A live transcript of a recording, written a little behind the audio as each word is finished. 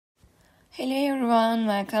Hello everyone,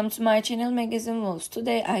 welcome to my channel Magazine Wolves.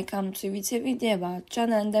 Today I come to you with a video about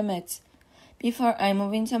Can and Demet. Before I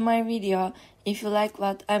move into my video, if you like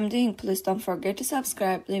what I'm doing, please don't forget to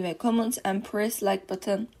subscribe, leave a comment and press like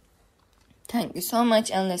button. Thank you so much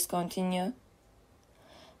and let's continue.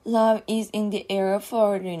 Love is in the air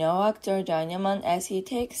for renowned actor Yaman as he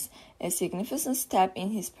takes a significant step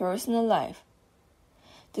in his personal life.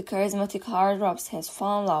 The charismatic heartthrob has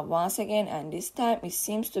found love once again, and this time it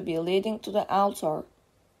seems to be leading to the altar.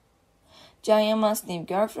 Yaman's new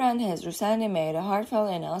girlfriend has recently made a heartfelt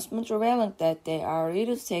announcement revealing that they are ready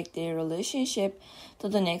to take their relationship to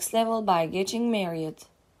the next level by getting married.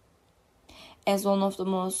 As one of the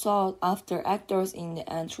most sought-after actors in the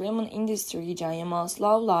entertainment industry, Yaman's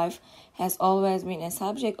love life has always been a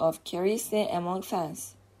subject of curiosity among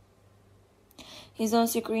fans. His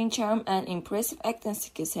on-screen charm and impressive acting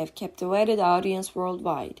skills have captivated the audience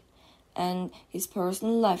worldwide, and his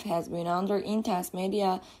personal life has been under intense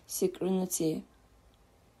media scrutiny.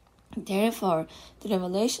 Therefore, the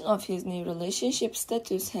revelation of his new relationship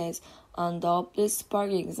status has undoubtedly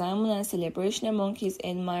sparked excitement and celebration among his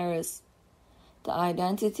admirers. The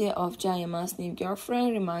identity of Yaman's new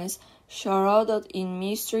girlfriend remains shrouded in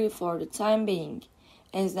mystery for the time being,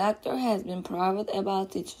 as the actor has been private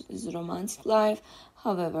about his romantic life.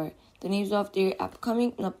 However, the news of their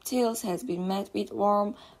upcoming nuptials has been met with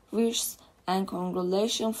warm wishes and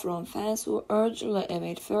congratulations from fans who urgently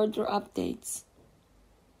await further updates.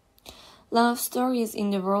 Love stories in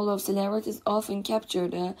the world of celebrities often capture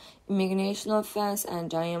the imagination of fans,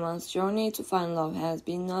 and Yaman's journey to find love has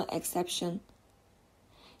been no exception.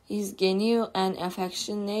 His genuine and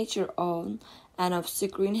affectionate nature on and off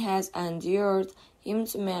screen has endeared him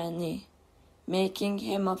to many, making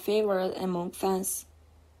him a favorite among fans.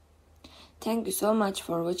 Thank you so much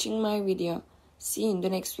for watching my video. See you in the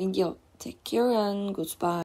next video. Take care and goodbye.